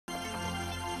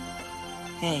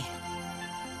Hey.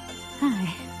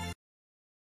 Hi.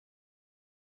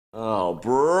 Oh,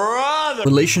 brother!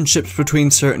 Relationships between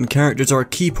certain characters are a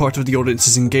key part of the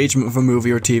audience's engagement with a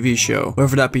movie or TV show,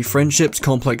 whether that be friendships,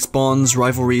 complex bonds,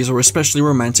 rivalries, or especially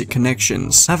romantic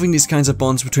connections. Having these kinds of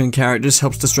bonds between characters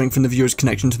helps to strengthen the viewer's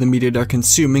connection to the media they're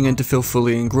consuming and to feel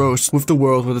fully engrossed with the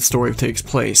world where the story takes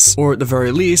place, or at the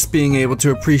very least, being able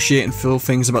to appreciate and feel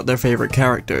things about their favorite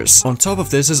characters. On top of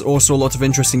this, there's also a lot of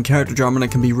interesting character drama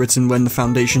that can be written when the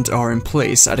foundations are in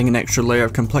place, adding an extra layer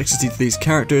of complexity to these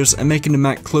characters and making them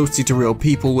act closely to real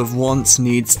people with wants,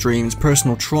 needs, dreams,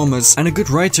 personal traumas, and a good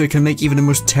writer can make even the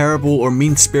most terrible or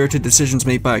mean-spirited decisions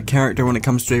made by a character when it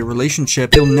comes to a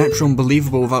relationship feel natural and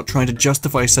believable without trying to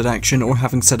justify said action or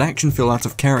having said action feel out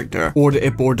of character, or that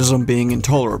it borders on being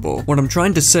intolerable. What I'm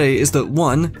trying to say is that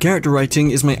 1. Character writing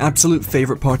is my absolute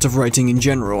favourite part of writing in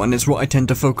general, and it's what I tend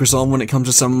to focus on when it comes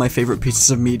to some of my favourite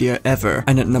pieces of media ever.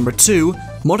 And at number 2,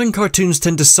 modern cartoons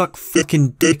tend to suck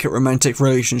fucking dick at romantic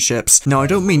relationships. Now I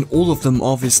don't mean all of them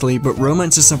obviously, but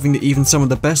romance is something that even some of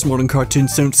the best modern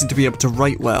cartoons don't seem to be able to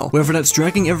write well. Whether that's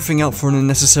dragging everything out for an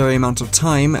unnecessary amount of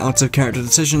time, out of character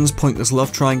decisions, pointless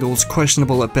love triangles,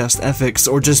 questionable at best ethics,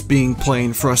 or just being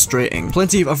plain frustrating.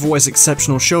 Plenty of otherwise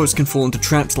exceptional shows can fall into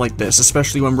traps like this,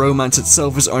 especially when romance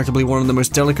itself is arguably one of the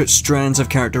most delicate strands of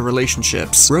character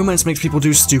relationships. Romance makes people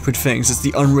do stupid things. It's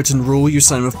the unwritten rule you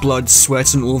sign with blood,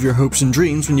 sweat, and all of your hopes and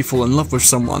dreams when you fall in love with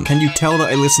someone. Can you tell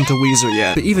that I listen to Weezer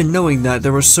yet? But even knowing that,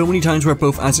 there were so many times where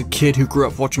both as a kid who grew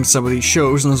up watching some of these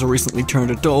shows and as a recently turned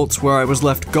adult, where I was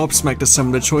left gobsmacked at some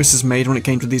of the choices made when it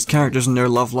came to these characters and their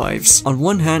love lives. On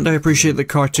one hand, I appreciate that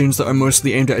cartoons that are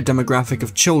mostly aimed at a demographic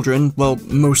of children, well,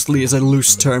 mostly is a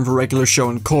loose term for regular show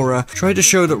and Korra, try to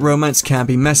show that romance can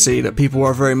be messy, that people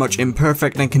are very much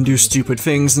imperfect and can do stupid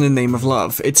things in the name of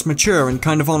love. It's mature and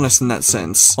kind of honest in that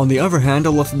sense. On the other hand,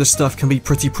 a lot of this stuff can be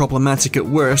pretty problematic at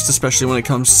worst, especially when it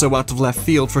comes so out of left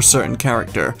field for certain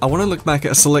character. I want to look back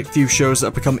at a select few shows that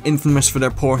have become infamous for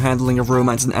their poor handling of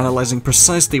romance and analysing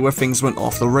precisely where things went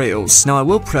off the rails. Now I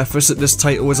will preface that this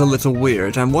title is a little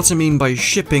weird, and what I mean by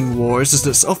shipping wars is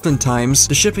that oftentimes,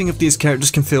 the shipping of these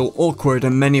characters can feel awkward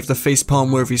and many of the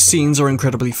facepalm-worthy scenes are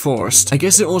incredibly forced. I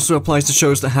guess it also applies to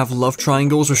shows that have love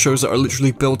triangles or shows that are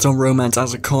literally built on romance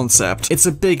as a concept. It's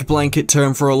a big blanket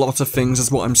term for a lot of things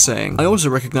is what I'm saying. I also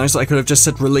recognise that I could have just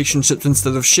said relationships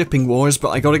instead of shipping wars, but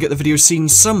I gotta get the video seen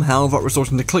somehow without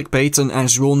resorting to clickbait, and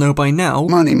as you all know by now,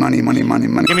 money, money, money, money,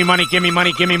 money. Give me money, give me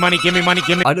money, give me money, give me money,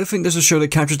 give me. I don't think there's a show that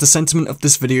captures the sentiment of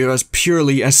this video as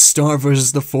purely as Star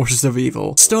vs. the Forces of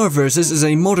Evil. Star vs. is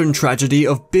a modern tragedy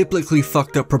of biblically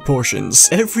fucked up proportions.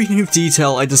 Every new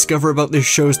detail I discover about this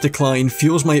show's decline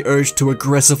fuels my urge to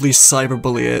aggressively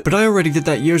cyberbully it, but I already did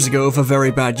that years ago with a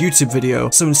very bad YouTube video,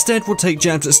 so instead we'll take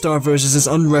jabs at Star vs.'s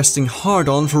unresting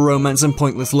hard-on for romance and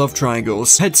pointless love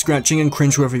triangles, head-scratching and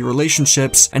cringeworthy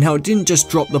relationships, and how it didn't just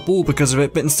drop the ball because of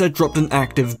it, but instead dropped an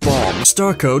active bomb.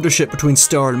 Starco, the ship between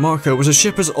Star and Marco, was a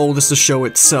ship as old as the show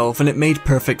itself, and it made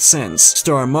perfect sense.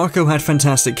 Star and Marco had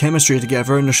fantastic chemistry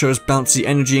together, and the show's bouncy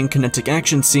energy and kinetic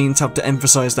action scenes helped to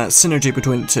emphasize that synergy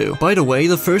between the two. By the way,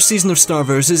 the first season of Star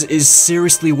vs. is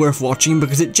seriously worth watching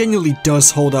because it genuinely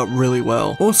does hold up really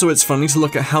well. Also, it's funny to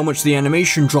look at how much the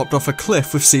animation dropped off a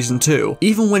cliff with season 2.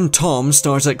 Even when Tom,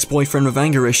 Star's ex-boyfriend with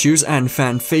anger issues and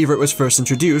fan favorite, was first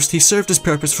introduced, he served his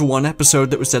purpose for one episode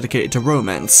that was dedicated to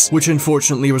romance, which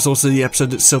unfortunately was also the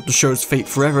episode that sealed the show's fate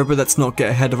forever, but let's not get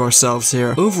ahead of ourselves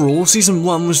here. Overall, season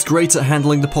 1 was great at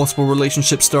handling the possible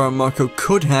relationship Star and Marco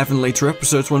could have in later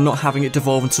episodes while not having it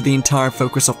devolve into the entire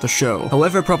focus of the show.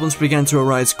 However, problems began to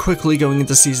arise quickly going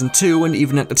into season 2, and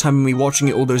even at the time of me watching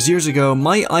it all those years ago,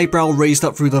 my eyebrow raised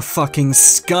up through the fucking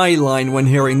skyline when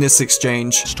hearing this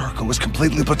exchange. Starco was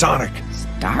completely platonic.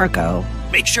 Starco?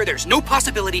 Make sure there's no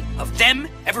possibility of them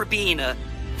ever being a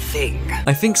thing.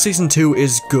 I think season 2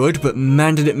 is good, but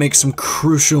man did it make some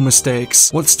crucial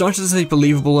mistakes. What started as a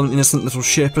believable and innocent little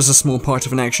ship as a small part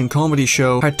of an action comedy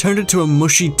show had turned into a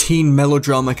mushy teen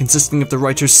melodrama consisting of the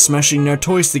writers smashing their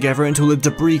toys together until the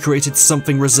debris created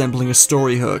something resembling a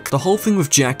story hook. The whole thing with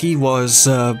Jackie was,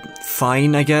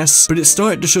 fine, I guess, but it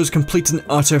started the show's complete and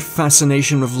utter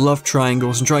fascination with love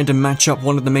triangles and trying to match up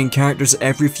one of the main characters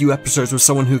every few episodes with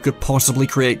someone who could possibly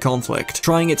create conflict,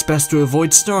 trying its best to avoid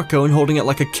Starco and holding it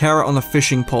like like a carrot on a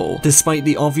fishing pole, despite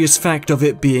the obvious fact of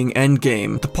it being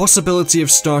endgame. The possibility of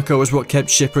Starco is what kept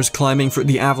shippers climbing through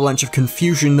the avalanche of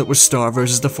confusion that was Star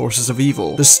versus the forces of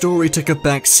evil. The story took a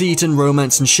back seat and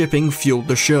romance and shipping fueled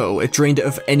the show. It drained it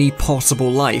of any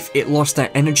possible life. It lost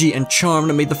that energy and charm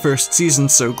that made the first season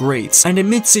so great. And in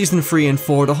mid-season 3 and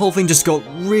 4, the whole thing just got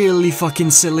really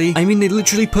fucking silly. I mean, they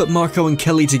literally put Marco and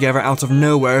Kelly together out of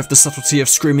nowhere with the subtlety of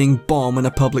screaming bomb in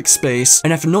a public space,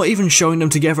 and after not even showing them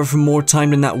together for more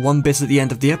time than that one bit at the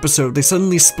end of the episode, they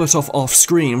suddenly split off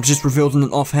screen, which is revealed in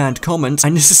an offhand comment,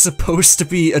 and this is supposed to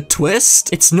be a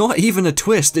twist? It's not even a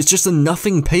twist, it's just a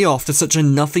nothing payoff to such a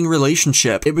nothing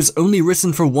relationship. It was only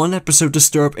written for one episode to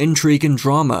stir up intrigue and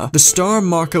drama. The Star,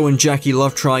 Marco, and Jackie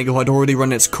love triangle had already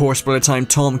run its course by the time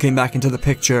Tom came back into the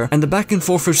picture, and the back and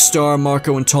forth of Star,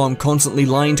 Marco, and Tom constantly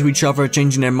lying to each other,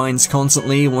 changing their minds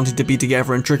constantly, wanting to be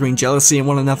together and triggering jealousy in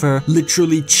one another,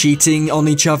 literally cheating on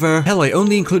each other. Hell, I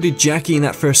only included Jackie in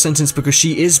that first sentence because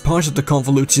she is part of the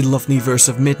convoluted Lovneyverse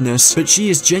of midness, but she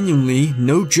is genuinely,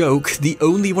 no joke, the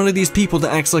only one of these people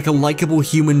that acts like a likable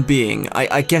human being.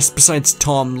 I guess besides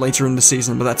Tom later in the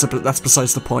season, but that's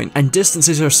besides the point, and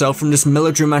distances herself from this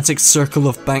melodramatic circle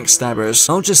of backstabbers.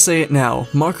 I'll just say it now,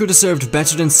 Marco deserved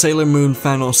better than Sailor Moon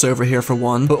Thanos over here for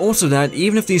one, but also that,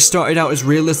 even if these started out as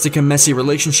realistic and messy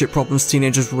relationship problems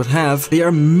teenagers would have, they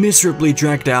are miserably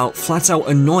dragged out, flat out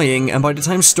annoying, and by the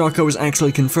time Starco is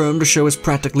actually confirmed, the show is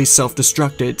practically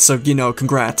self-destructed, so you know,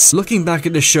 congrats. Looking back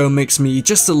at this show makes me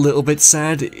just a little bit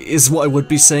sad, is what I would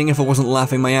be saying if I wasn't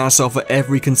laughing my ass off at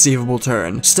every conceivable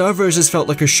turn. Star vs. felt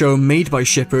like a show made by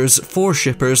shippers, for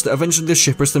shippers, that eventually the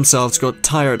shippers themselves got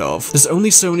tired of. There's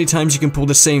only so many times you can pull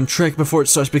the same trick before it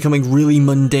starts becoming really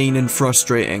mundane and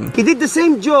frustrating. He did the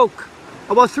same joke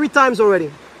about 3 times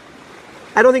already.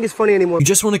 I don't think it's funny anymore. You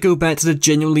just want to go back to the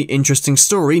genuinely interesting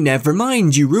story? Never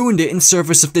mind, you ruined it in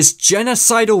service of this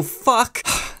genocidal fuck.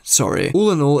 Sorry.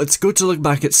 All in all, it's good to look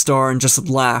back at Star and just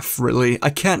laugh, really. I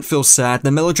can't feel sad.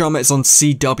 The melodrama is on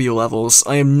CW levels.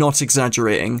 I am not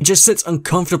exaggerating. It just sits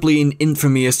uncomfortably in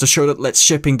infamy as the show that lets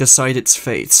shipping decide its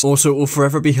fate. Also, it will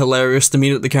forever be hilarious to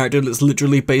me that the character that's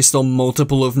literally based on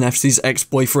multiple of Nefty's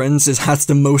ex-boyfriends has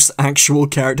the most actual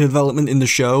character development in the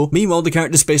show. Meanwhile, the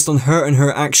characters based on her and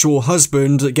her actual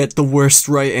husband get the worst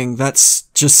writing. That's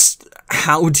just...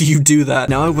 how do you do that?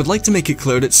 Now, I would like to make it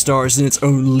clear that Star is in its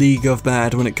own league of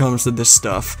bad when it comes to this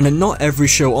stuff, and that not every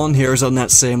show on here is on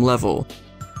that same level.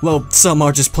 Well, some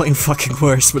are just plain fucking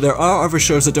worse, but there are other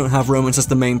shows that don't have romance as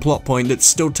the main plot point that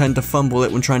still tend to fumble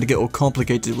it when trying to get all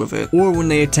complicated with it, or when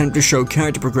they attempt to show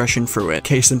character progression through it.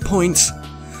 Case in point,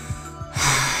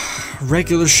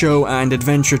 Regular Show and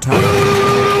Adventure Time.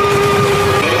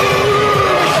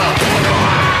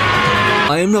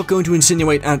 I am not going to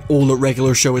insinuate at all that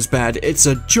Regular Show is bad, it's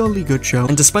a jolly good show,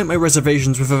 and despite my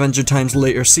reservations with Adventure Time's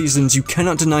later seasons, you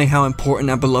cannot deny how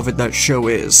important and beloved that show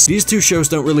is. These two shows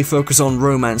don't really focus on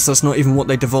romance, that's not even what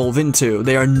they devolve into,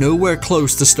 they are nowhere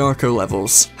close to Starco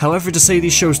levels. However, to say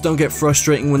these shows don't get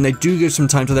frustrating when they do give some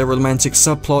time to their romantic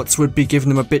subplots would be giving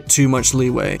them a bit too much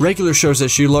leeway. Regular Show's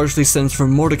issue largely stems from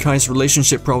Mordecai's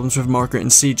relationship problems with Margaret and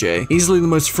CJ. Easily the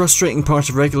most frustrating part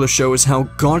of Regular Show is how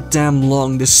goddamn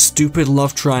long this stupid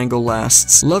love triangle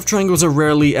lasts. Love triangles are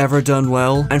rarely ever done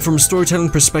well, and from a storytelling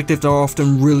perspective there are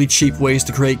often really cheap ways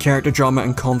to create character drama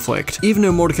and conflict. Even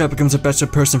though Mordecai becomes a better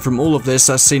person from all of this,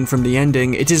 as seen from the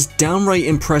ending, it is downright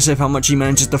impressive how much he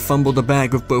manages to fumble the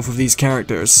bag with both of these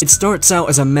characters. It starts out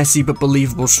as a messy but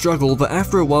believable struggle, but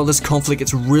after a while this conflict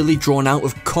gets really drawn out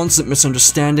with constant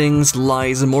misunderstandings,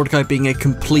 lies, and Mordecai being a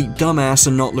complete dumbass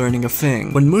and not learning a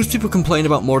thing. When most people complain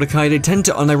about Mordecai, they tend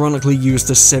to unironically use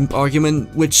the simp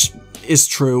argument, which is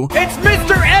true. It's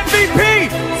Mr.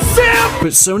 MVP! Simp!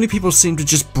 But so many people seem to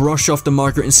just brush off the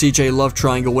Margaret and CJ love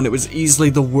triangle when it was easily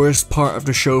the worst part of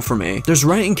the show for me. There's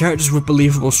writing characters with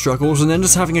believable struggles and then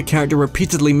just having a character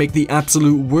repeatedly make the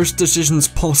absolute worst decisions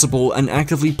possible and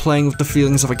actively playing with the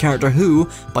feelings of a character who,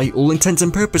 by all intents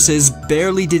and purposes,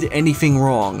 barely did anything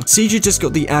wrong. CJ just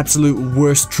got the absolute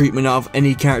worst treatment out of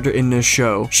any character in this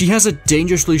show. She has a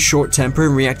dangerously short temper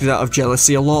and reacted out of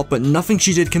jealousy a lot, but nothing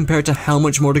she did compared to how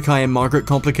much Mordecai and Margaret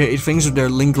complicated things with their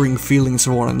lingering feelings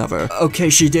for one another. Okay,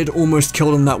 she did almost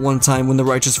kill them that one time when the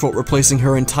writers thought replacing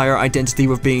her entire identity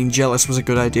with being jealous was a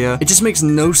good idea. It just makes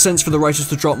no sense for the writers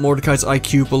to drop Mordecai's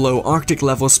IQ below Arctic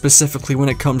level specifically when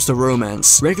it comes to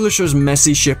romance. Regular Show's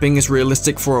messy shipping is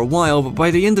realistic for a while, but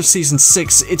by the end of season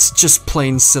 6, it's just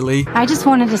plain silly. I just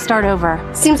wanted to start over.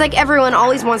 Seems like everyone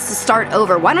always wants to start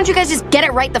over. Why don't you guys just get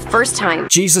it right the first time?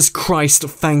 Jesus Christ,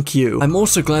 thank you. I'm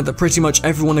also glad that pretty much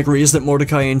everyone agrees that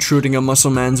Mordecai intruding on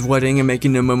Muscle Man's wedding and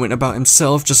making no moment about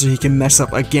himself just so he can mess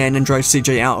up again and drive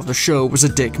CJ out of the show was a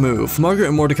dick move. Margaret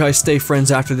and Mordecai stay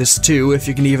friends after this too, if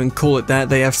you can even call it that.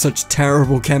 They have such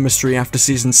terrible chemistry after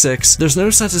season 6. There's no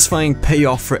satisfying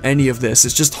payoff for any of this,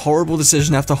 it's just horrible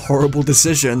decision after horrible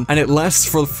decision, and it lasts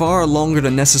for far longer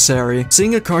than necessary.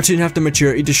 Seeing a cartoon have the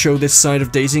maturity to show this side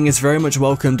of dating is very much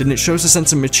welcomed, and it shows a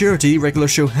sense of maturity regular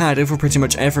show had over pretty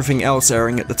much everything else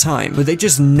airing at the time, but they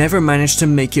just never managed to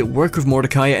make it work with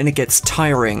Mordecai, and it gets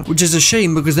tiring, which is a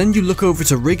shame because then you look over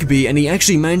to Rigby and he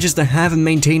actually manages to have and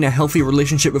maintain a healthy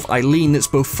relationship with Eileen that's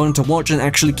both fun to watch and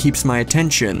actually keeps my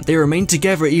attention. They remain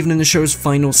together even in the show's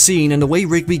final scene, and the way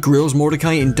Rigby grills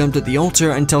Mordecai and dumped at the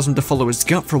altar and tells him to follow his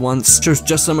gut for once shows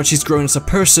just how much he's grown as a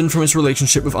person from his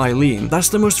relationship with Eileen. That's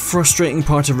the most frustrating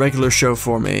part of regular show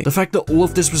for me. The fact that all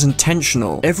of this was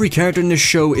intentional. Every character in this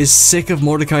show is sick of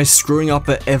Mordecai screwing up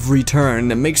at every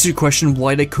turn. It makes you question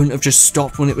why they couldn't have just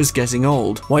stopped when it was getting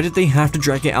old. Why did they have to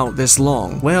drag it out this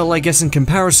long? Well, I guess in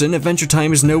comparison, Adventure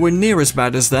Time is nowhere near as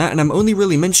bad as that, and I'm only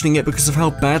really mentioning it because of how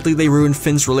badly they ruined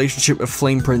Finn's relationship with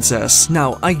Flame Princess.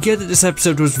 Now, I get that this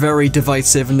episode was very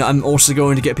divisive, and I'm also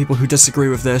going to get people who disagree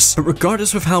with this, but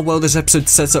regardless of how well this episode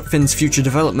sets up Finn's future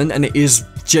development, and it is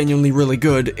genuinely really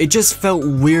good, it just felt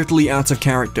weirdly out of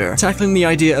character. Tackling the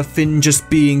idea of Finn just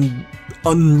being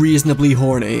unreasonably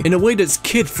horny, in a way that's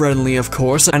kid-friendly of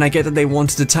course, and I get that they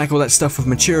wanted to tackle that stuff with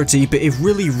maturity, but it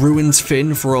really ruins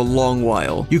Finn for a long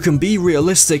while. You can be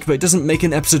realistic, but it doesn't make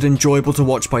an episode enjoyable to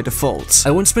watch by default. I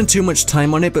won't spend too much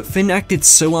time on it, but Finn acted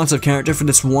so out of character for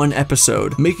this one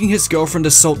episode, making his girlfriend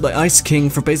assault the Ice King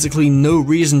for basically no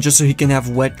reason just so he can have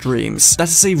wet dreams. That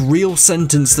is a real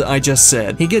sentence that I just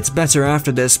said. He gets better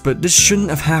after this, but this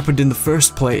shouldn't have happened in the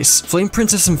first place. Flame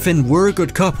Princess and Finn were a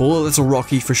good couple, a little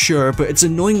rocky for sure, but it's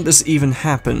annoying that this even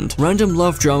happened. Random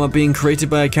love drama being created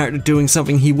by a character doing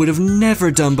something he would have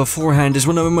never done beforehand is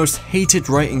one of the most hated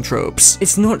writing tropes.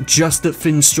 It's not just that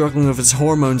Finn's struggling with his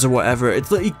hormones or whatever, it's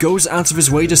that he goes out of his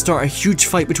way to start a huge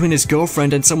fight between his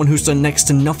girlfriend and someone who's done next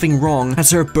to nothing wrong,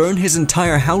 has her burn his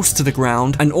entire house to the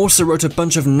ground, and also wrote a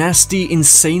bunch of nasty,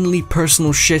 insanely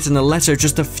personal shit in a letter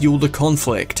just to fuel the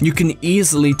conflict. You can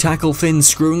easily tackle Finn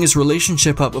screwing his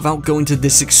relationship up without going to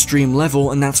this extreme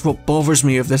level, and that's what bothers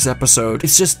me of this episode.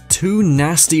 It's just too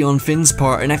nasty on Finn's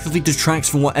part and actively detracts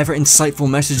from whatever insightful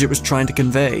message it was trying to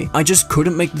convey. I just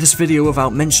couldn't make this video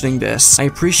without mentioning this. I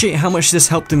appreciate how much this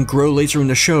helped him grow later in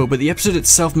the show, but the episode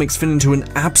itself makes Finn into an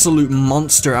absolute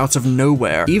monster out of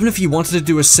nowhere. Even if you wanted to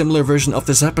do a similar version of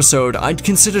this episode, I'd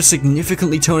consider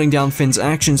significantly toning down Finn's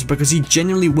actions because he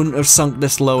genuinely wouldn't have sunk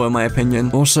this low in my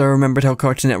opinion. Also, I remembered how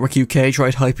Cartoon Network UK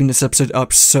tried hyping this episode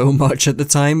up so much at the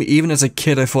time. Even as a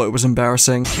kid I thought it was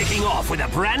embarrassing. Kicking off with a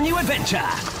brand new adventure,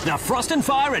 the Frost and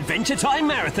Fire Adventure Time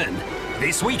Marathon.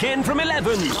 This weekend from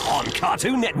 11 on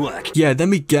Cartoon Network. Yeah, then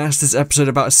we gassed this episode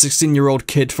about a 16-year-old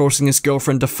kid forcing his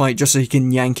girlfriend to fight just so he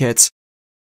can yank it.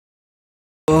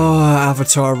 Oh,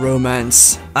 Avatar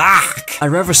romance.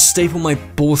 I'd rather staple my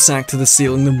ballsack to the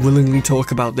ceiling than willingly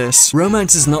talk about this.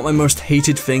 Romance is not my most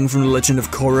hated thing from The Legend of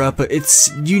Korra, but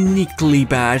it's uniquely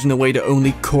bad in a way that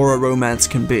only Korra romance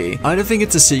can be. I don't think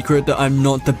it's a secret that I'm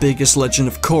not the biggest Legend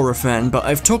of Korra fan, but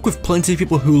I've talked with plenty of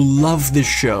people who love this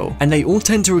show, and they all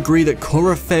tend to agree that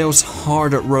Korra fails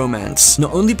hard at romance.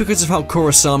 Not only because of how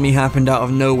Korrasami happened out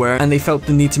of nowhere, and they felt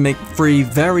the need to make 3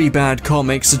 very bad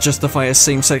comics to justify a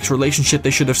same-sex relationship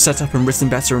they should have set up and written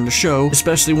better in the show,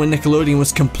 especially when Nickelodeon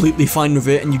was completely fine with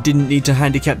it and you didn't need to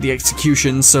handicap the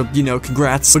execution, so, you know,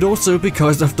 congrats. But also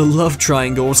because of the love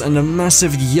triangles and the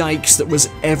massive yikes that was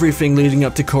everything leading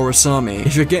up to Korrasami.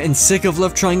 If you're getting sick of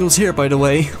love triangles here, by the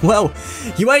way, well,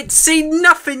 you ain't seen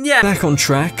nothing yet! Back on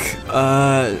track,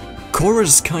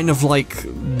 Korra's kind of like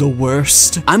the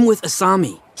worst. I'm with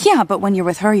Asami. Yeah, but when you're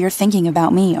with her, you're thinking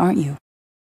about me, aren't you?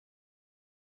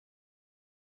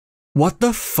 What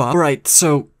the fuck? Right,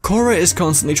 so Korra is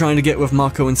constantly trying to get with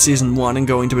Mako in Season 1 and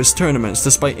going to his tournaments,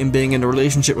 despite him being in a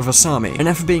relationship with Asami. And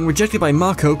after being rejected by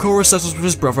Mako, Korra settles with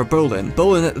his brother Bolin.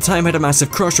 Bolin at the time had a massive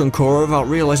crush on Korra without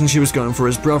realizing she was going for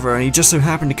his brother, and he just so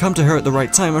happened to come to her at the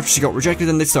right time after she got rejected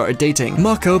and they started dating.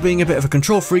 Mako, being a bit of a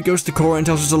control freak, goes to Korra and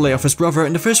tells her to lay off his brother,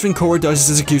 and the first thing Korra does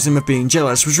is accuse him of being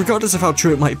jealous, which regardless of how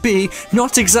true it might be,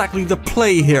 not exactly the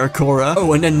play here, Korra.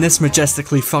 Oh, and then this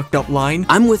majestically fucked up line.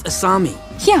 I'm with Asami.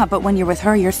 Yeah, but when you're with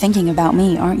her, you're thinking about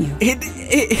me, aren't you?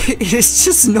 It's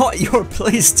just not your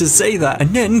place to say that.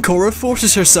 And then Korra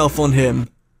forces herself on him.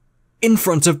 In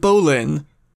front of Bolin.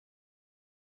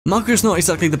 Mako's not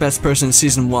exactly the best person in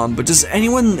Season 1, but does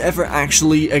anyone ever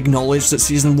actually acknowledge that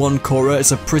Season 1 Korra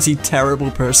is a pretty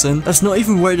terrible person? That's not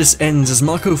even where this ends, as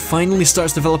Mako finally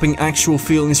starts developing actual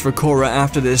feelings for Korra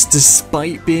after this,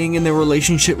 despite being in a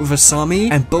relationship with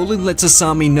Asami, and Bolin lets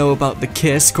Asami know about the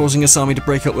kiss, causing Asami to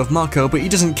break up with Mako, but he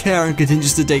doesn't care and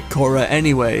continues to date Korra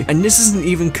anyway. And this isn't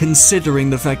even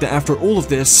considering the fact that after all of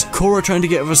this, Korra trying to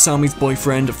get with Asami's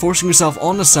boyfriend, forcing herself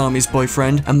on Asami's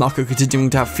boyfriend, and Mako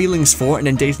continuing to have feelings for, and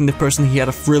then dating the person he had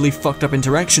a really fucked up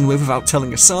interaction with without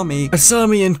telling Asami.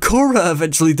 Asami and Korra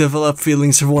eventually develop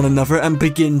feelings for one another and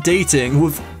begin dating.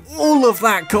 With all of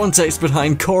that context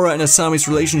behind Korra and Asami's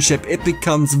relationship, it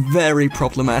becomes very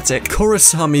problematic.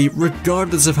 Korra-Asami,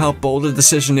 regardless of how bold a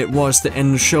decision it was to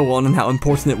end the show on and how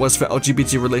important it was for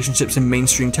LGBT relationships in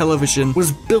mainstream television,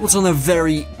 was built on a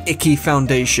very icky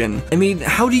foundation. I mean,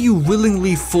 how do you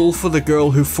willingly fall for the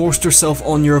girl who forced herself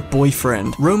on your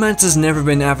boyfriend? Romance has never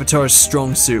been Avatar's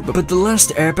strong suit, but The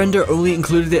Last Airbender only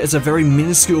included it as a very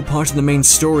minuscule part of the main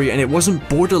story, and it wasn't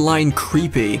borderline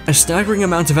creepy. A staggering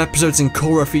amount of episodes in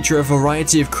Korra feature a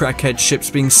variety of crackhead ships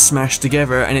being smashed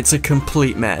together, and it's a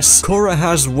complete mess. Korra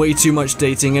has way too much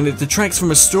dating, and it detracts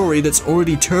from a story that's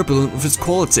already turbulent with its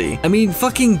quality. I mean,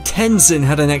 fucking Tenzin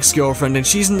had an ex-girlfriend, and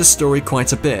she's in the story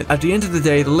quite a bit. At the end of the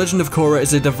day, The Legend of Korra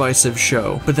is a divisive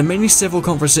show, but the many civil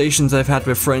conversations I've had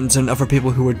with friends and other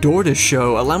people who adore this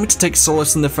show allow me to take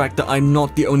solace in the fact that I'm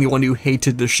not the only one who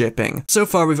hated the shipping. So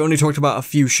far, we've only talked about a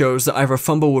few shows that either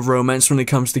fumble with romance when it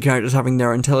comes to characters having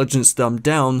their intelligence dumbed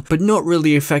down, but not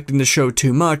really affecting the show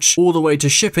too much, all the way to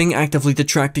shipping actively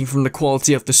detracting from the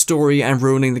quality of the story and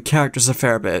ruining the characters a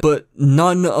fair bit. But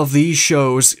none of these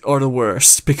shows are the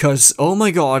worst, because oh my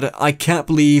god, I can't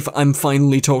believe I'm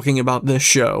finally talking about this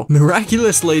show.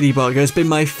 Miraculous Ladybug has been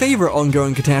my favourite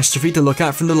ongoing catastrophe to look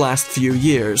at from the last few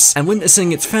years, and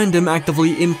witnessing its fandom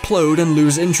actively implode and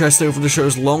lose interest over the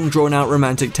show's long drawn out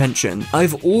romantic tension.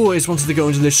 I've always wanted to go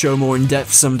into this show more in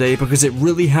depth someday because it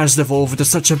really has devolved into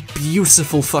such a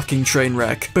beautiful fucking train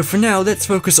wreck. But for now, let's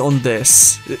focus on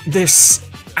this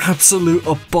absolute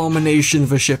abomination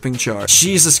of a shipping chart.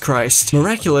 Jesus Christ.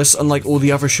 Miraculous, unlike all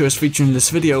the other shows featured in this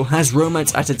video, has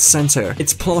romance at its center.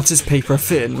 Its plot is paper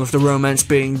thin, with the romance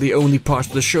being the only part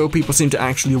of the show people seem to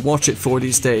actually watch it for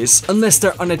these days. Unless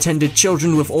they're unattended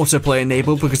children with autoplay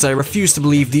enabled, because I refuse to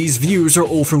believe these views are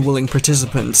all from willing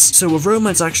participants. So with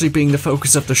romance actually being the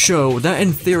focus of the show, that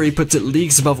in theory puts it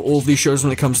leagues above all of these shows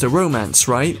when it comes to romance,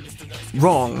 right?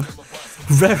 Wrong.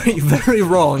 Very, very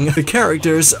wrong. The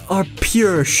characters are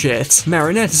pure shit.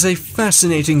 Marinette is a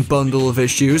fascinating bundle of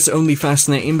issues, only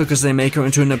fascinating because they make her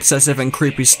into an obsessive and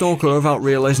creepy stalker without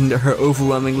realizing that her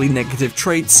overwhelmingly negative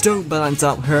traits don't balance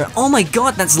out her "oh my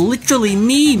god, that's literally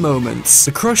me" moments.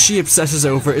 The crush she obsesses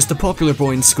over is the popular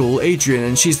boy in school, Adrian,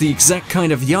 and she's the exact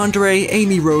kind of yandere,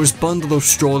 Amy Rose bundle of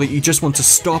straw that you just want to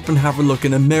stop and have a look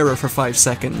in a mirror for 5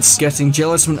 seconds. Getting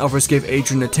jealous when others give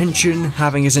Adrian attention,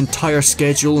 having his entire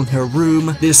schedule in her room,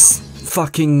 this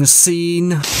fucking scene.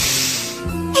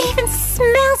 He even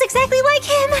smells exactly like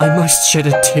him! I must shed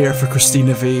a tear for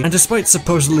Christina V. And despite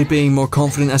supposedly being more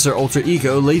confident as her alter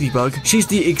ego, Ladybug, she's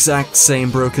the exact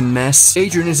same broken mess.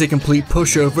 Adrian is a complete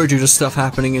pushover due to stuff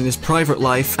happening in his private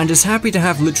life, and is happy to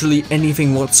have literally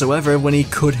anything whatsoever when he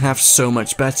could have so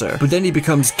much better. But then he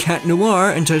becomes Cat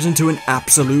Noir and turns into an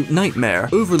absolute nightmare.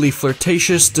 Overly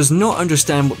flirtatious, does not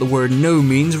understand what the word no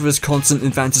means with his constant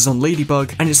advances on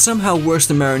Ladybug, and is somehow worse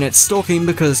than Marinette's stalking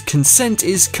because consent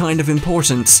is kind of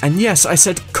important. And yes, I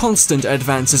said constant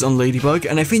advances on Ladybug,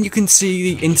 and I think you can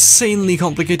see the insanely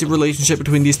complicated relationship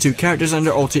between these two characters and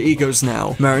their alter egos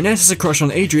now. Marinette has a crush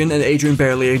on Adrian, and Adrian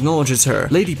barely acknowledges her.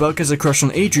 Ladybug has a crush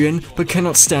on Adrian, but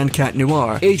cannot stand Cat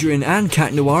Noir. Adrian and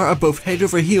Cat Noir are both head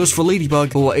over heels for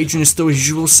Ladybug, but while Adrian is still his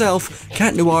usual self,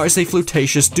 Cat Noir is a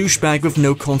flirtatious douchebag with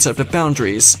no concept of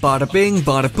boundaries. Bada bing,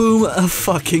 bada boom, a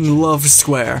fucking love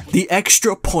square. The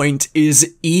extra point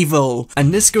is evil.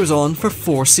 And this goes on for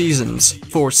 4 seasons.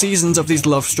 4 seasons of these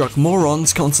love-struck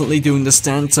morons constantly doing the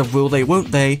stance of will they,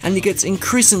 won't they, and it gets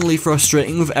increasingly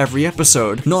frustrating with every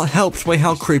episode, not helped by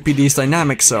how creepy these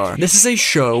dynamics are. This is a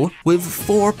show with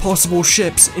 4 possible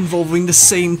ships involving the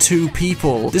same 2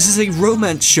 people. This is a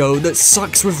romance show that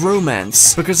sucks with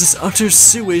romance, because this utter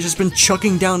sewage has been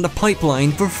chugging down the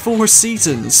pipeline for 4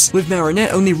 seasons, with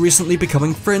Marinette only recently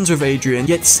becoming friends with Adrian,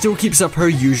 yet still keeps up her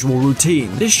usual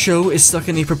routine. This show is stuck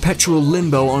in a perpetual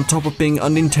limbo on top of being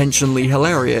unintentionally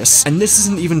hilarious, and this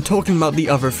isn't even talking about the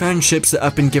other fanships that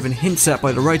have been given hints at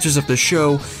by the writers of the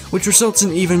show, which results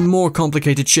in even more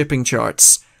complicated shipping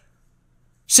charts.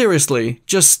 Seriously,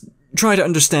 just try to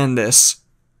understand this.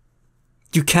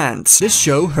 You can't. This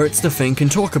show hurts to think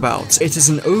and talk about. It is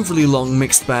an overly long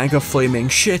mixed bag of flaming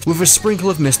shit with a sprinkle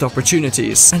of missed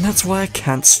opportunities, and that's why I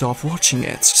can't stop watching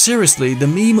it. Seriously, the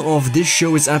meme of this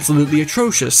show is absolutely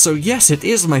atrocious, so yes, it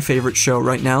is my favorite show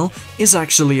right now, is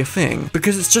actually a thing,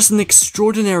 because it's just an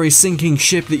extraordinary sinking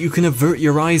ship that you can avert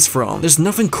your eyes from. There's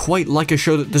nothing quite like a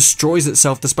show that destroys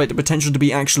itself despite the potential to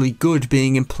be actually good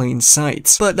being in plain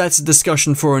sight. But that's a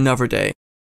discussion for another day.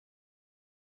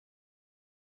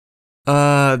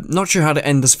 Not sure how to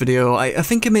end this video. I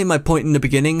think I made my point in the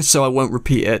beginning, so I won't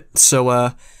repeat it.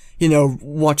 So, you know,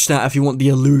 watch that if you want the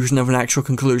illusion of an actual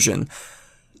conclusion.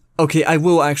 Okay, I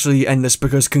will actually end this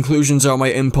because conclusions are my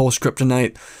impulse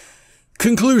kryptonite.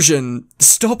 Conclusion: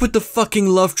 stop with the fucking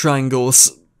love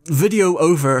triangles. Video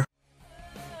over.